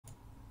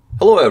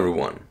Hello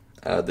everyone!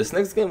 This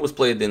next game was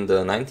played in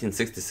the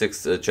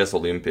 1966 Chess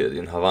Olympiad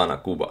in Havana,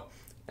 Cuba.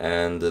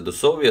 And the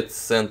Soviets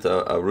sent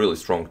a really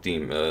strong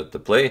team to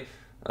play.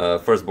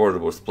 First board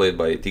was played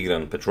by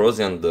Tigran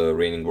Petrosian, the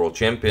reigning world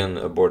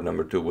champion. Board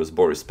number 2 was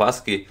Boris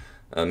Spassky.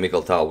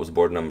 Mikhail Tal was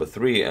board number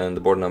 3,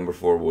 and board number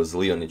 4 was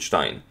Leonid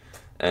Stein.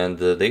 And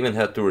they even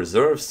had two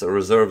reserves.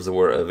 Reserves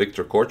were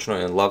Viktor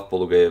Korchnoi and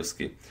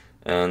Polugaevsky.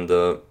 And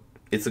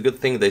it's a good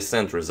thing they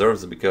sent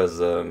reserves because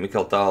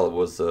Mikhail Tal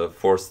was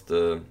forced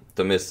to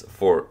miss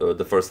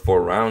the first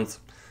 4 rounds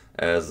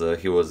as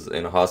he was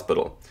in a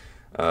hospital.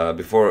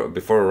 Before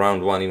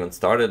round 1 even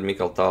started,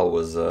 Mikhail Tal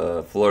was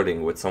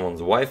flirting with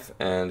someone's wife,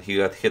 and he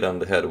got hit on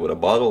the head with a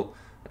bottle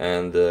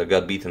and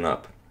got beaten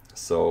up.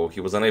 So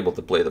he was unable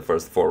to play the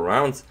first 4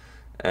 rounds,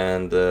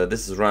 and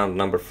this is round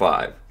number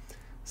 5.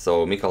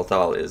 So Mikhail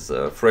Tal is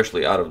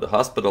freshly out of the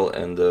hospital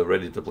and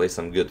ready to play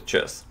some good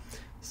chess.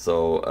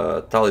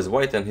 So Tal is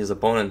white, and his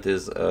opponent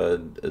is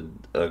a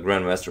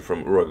grandmaster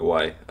from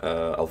Uruguay,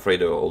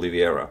 Alfredo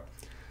Olivera.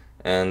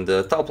 And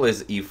Tal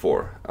plays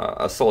e4,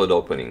 a solid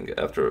opening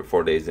after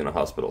 4 days in a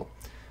hospital.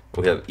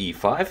 We have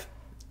e5,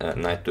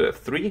 knight to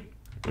f3,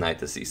 knight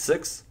to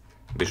c6,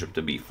 bishop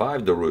to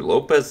b5, the Ruy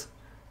Lopez,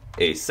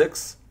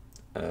 a6,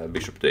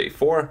 bishop to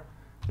a4,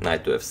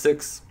 knight to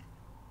f6,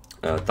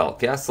 Tal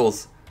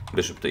castles,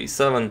 bishop to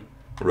e7,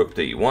 rook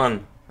to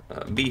e1,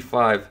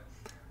 b5,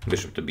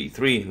 bishop to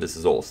b3, this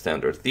is all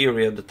standard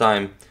theory at the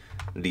time,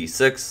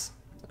 d6,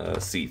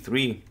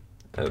 c3,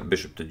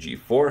 bishop to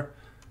g4,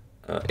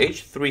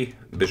 h3,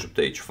 bishop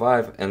to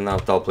h5, and now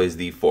Tal plays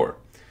d4.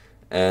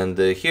 And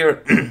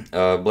here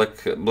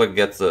black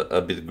gets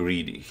a bit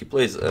greedy. He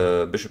plays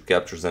bishop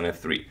captures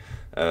Nf3.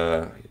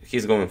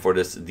 He's going for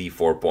this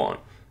d4 pawn.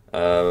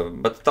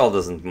 But Tal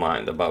doesn't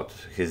mind about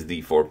his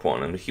d4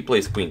 pawn, and he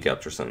plays queen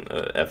captures on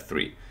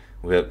f3.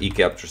 We have e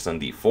captures on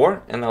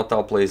d4, and now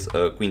Tal plays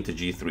queen to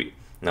g3,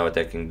 now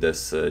attacking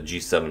this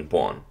g7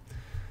 pawn.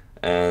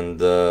 And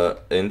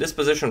in this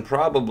position,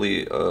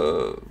 probably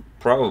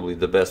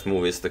the best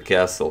move is to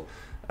castle,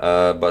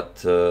 but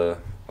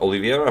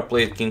Olivera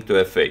played king to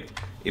f8.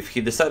 If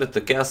he decided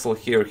to castle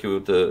here, he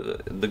would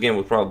the game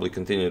would probably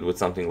continue with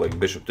something like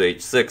bishop to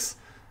h6,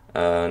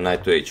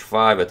 knight to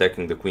h5,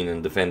 attacking the queen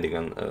and defending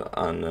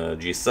on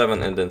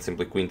g7, and then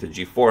simply queen to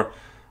g4.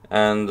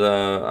 And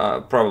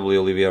probably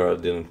Olivera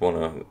didn't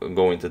want to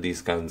go into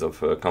these kinds of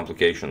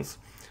complications,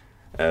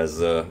 as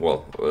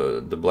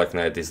the black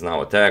knight is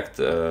now attacked.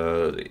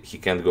 He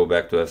can't go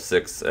back to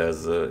f6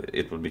 as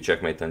it would be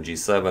checkmate on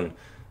g7,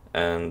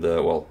 and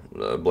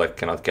black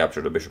cannot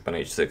capture the bishop on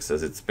h6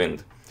 as it's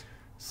pinned.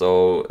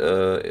 So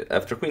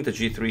after queen to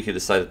g3, he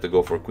decided to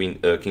go for king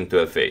to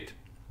f8.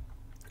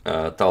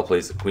 Tal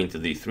plays queen to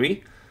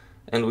d3,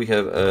 and we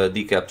have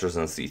d captures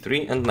on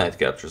c3 and knight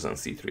captures on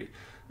c3.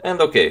 And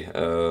okay,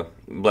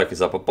 black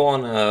is up a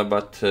pawn,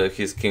 but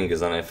his king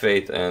is on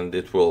f8, and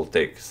it will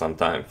take some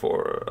time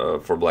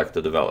for black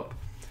to develop.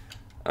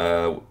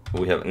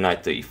 We have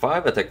knight to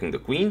e5, attacking the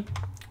queen,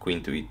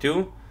 queen to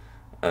e2,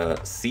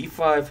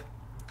 c5,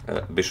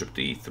 bishop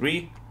to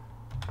e3,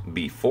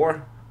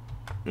 b4,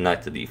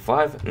 knight to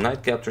d5,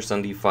 knight captures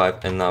on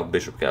d5, and now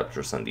bishop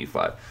captures on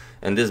d5.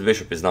 And this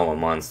bishop is now a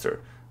monster.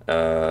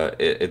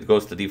 It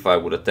goes to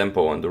d5 with a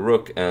tempo on the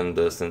rook,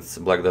 and since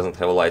black doesn't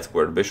have a light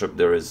squared bishop,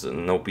 there is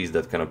no piece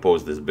that can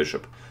oppose this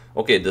bishop.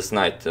 Okay, this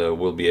knight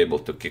will be able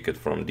to kick it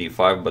from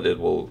d5, but it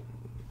will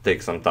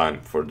take some time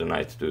for the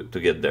knight to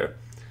get there.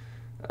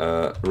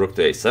 Rook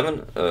to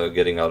a7,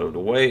 getting out of the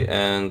way,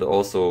 and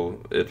also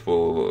it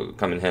will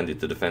come in handy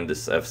to defend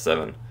this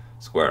f7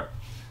 square.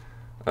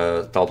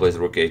 Tal plays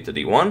rook a to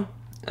d1,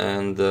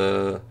 and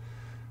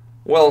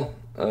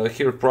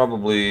here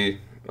probably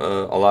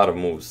a lot of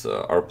moves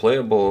are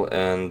playable,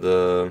 and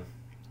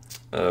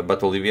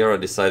but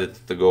Olivera decided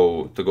to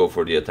go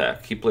for the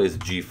attack. He plays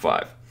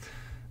g5.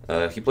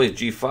 He plays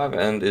g5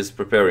 and is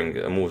preparing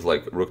moves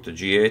like rook to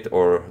g8,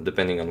 or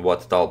depending on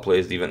what Tal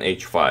plays, even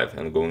h5,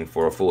 and going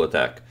for a full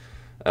attack.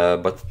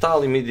 But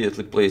Tal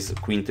immediately plays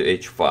queen to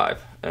h5,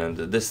 and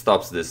this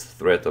stops this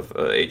threat of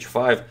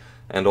h5,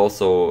 and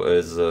also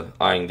is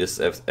eyeing this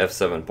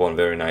f7 pawn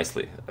very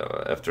nicely.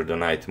 After the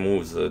knight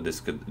moves, this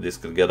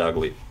could get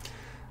ugly.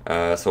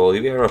 So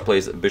Olivera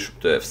plays bishop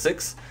to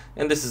f6,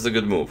 and this is a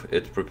good move.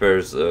 It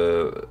prepares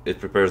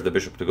the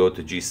bishop to go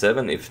to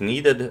g7 if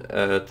needed,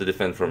 to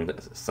defend from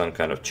some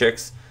kind of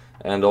checks,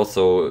 and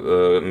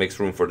also makes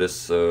room for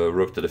this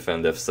rook to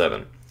defend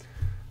f7.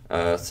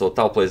 So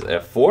Tal plays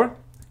f4.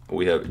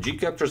 We have g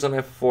captures on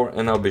f4,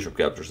 and now bishop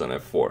captures on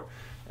f4.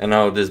 And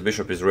now this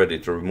bishop is ready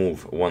to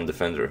remove one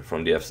defender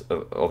from the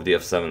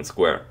f7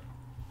 square.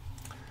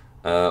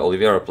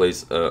 Olivera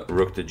plays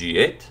rook to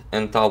g8,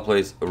 and Tal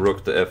plays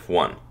rook to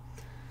f1.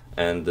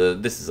 And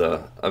this is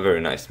a very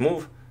nice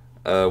move.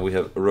 We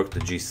have rook to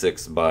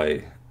g6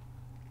 by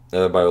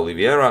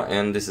Olivera,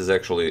 and this is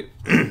actually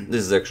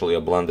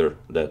a blunder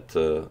that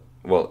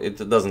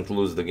it doesn't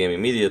lose the game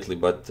immediately,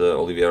 but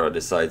Olivera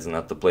decides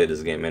not to play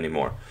this game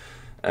anymore,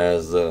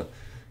 as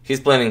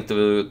he's planning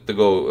to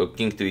go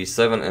king to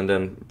e7 and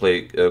then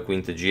play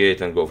queen to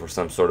g8 and go for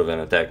some sort of an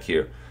attack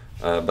here.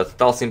 But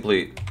Tal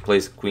simply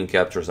plays queen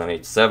captures on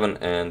h7,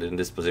 and in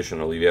this position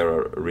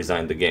Olivera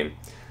resigned the game.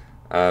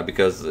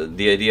 Because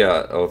the idea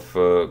of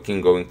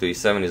king going to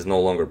e7 is no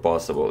longer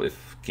possible.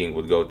 If king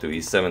would go to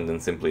e7, then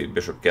simply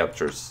bishop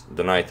captures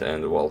the knight,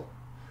 and well,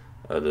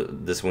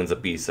 this wins a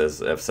piece,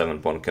 as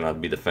f7 pawn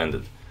cannot be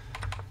defended.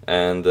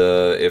 And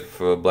if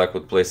black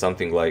would play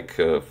something like,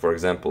 for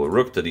example,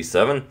 rook to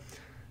d7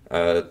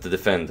 to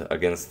defend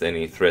against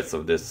any threats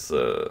of this,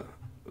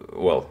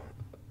 well,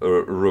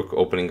 rook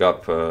opening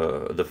up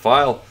the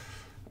file,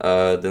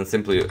 then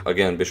simply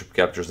again bishop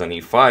captures on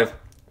e5,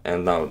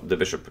 and now the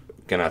bishop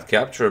cannot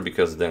capture,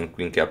 because then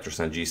queen captures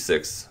on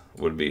g6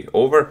 would be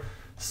over.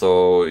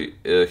 So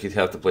he'd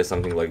have to play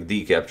something like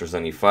d captures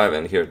on e5,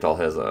 and here Tal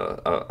has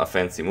a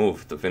fancy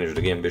move to finish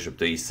the game, bishop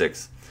to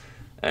e6,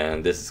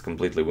 and this is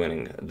completely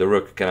winning. The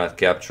rook cannot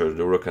capture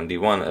the rook on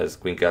d1, as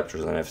queen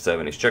captures on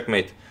f7 is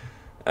checkmate,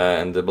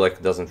 and the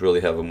black doesn't really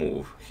have a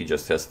move. He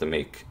just has to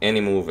make any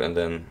move, and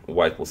then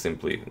white will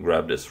simply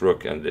grab this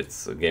rook, and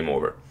it's game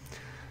over.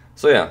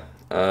 So yeah,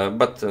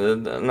 but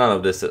none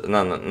of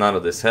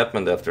this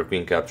happened. After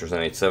queen captures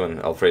on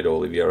h7, Alfredo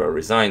Olivera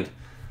resigned,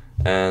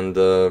 and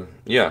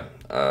yeah,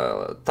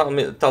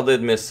 Tal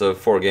did miss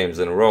 4 games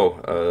in a row,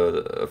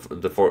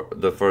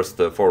 the first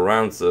 4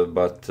 rounds,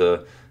 but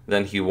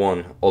then he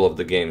won all of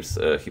the games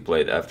he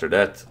played after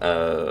that,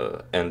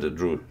 and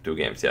drew 2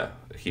 games. Yeah,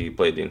 he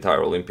played the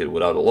entire Olympiad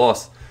without a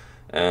loss,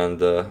 and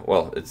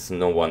well, it's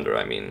no wonder.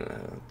 I mean,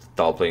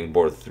 Tal playing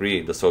board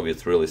 3, the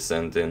Soviets really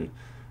sent in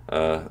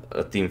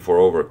a team for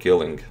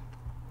overkilling.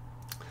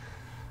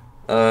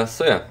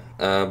 So yeah,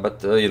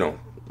 but you know,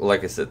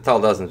 like I said, Tal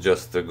doesn't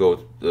just go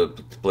to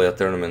play a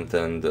tournament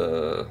and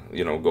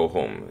you know, go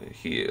home.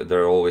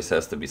 There always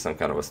has to be some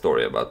kind of a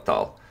story about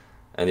Tal.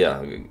 And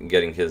yeah,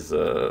 getting his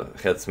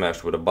head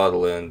smashed with a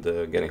bottle and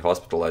getting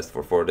hospitalized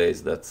for 4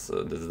 days, that's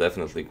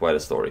definitely quite a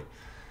story.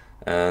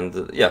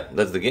 And yeah,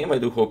 that's the game. I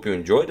do hope you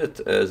enjoyed it.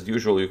 As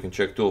usual, you can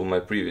check 2 of my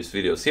previous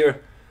videos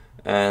here.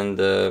 And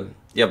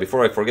yeah,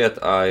 before I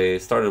forget, I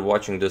started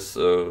watching this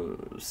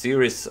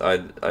series.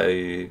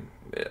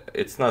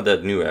 It's not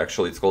that new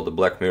actually. It's called The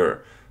Black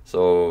Mirror.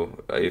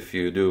 So if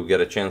you do get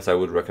a chance, I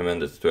would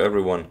recommend it to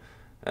everyone.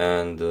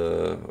 And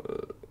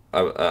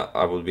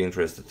I would be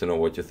interested to know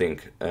what you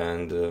think.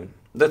 And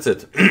that's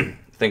it.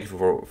 Thank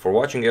you for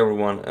watching,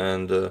 everyone.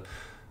 And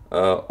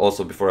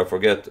also, before I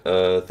forget,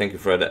 thank you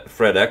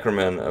Fred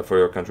Ackerman for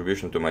your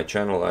contribution to my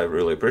channel. I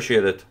really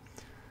appreciate it.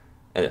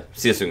 And yeah,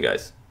 see you soon,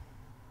 guys.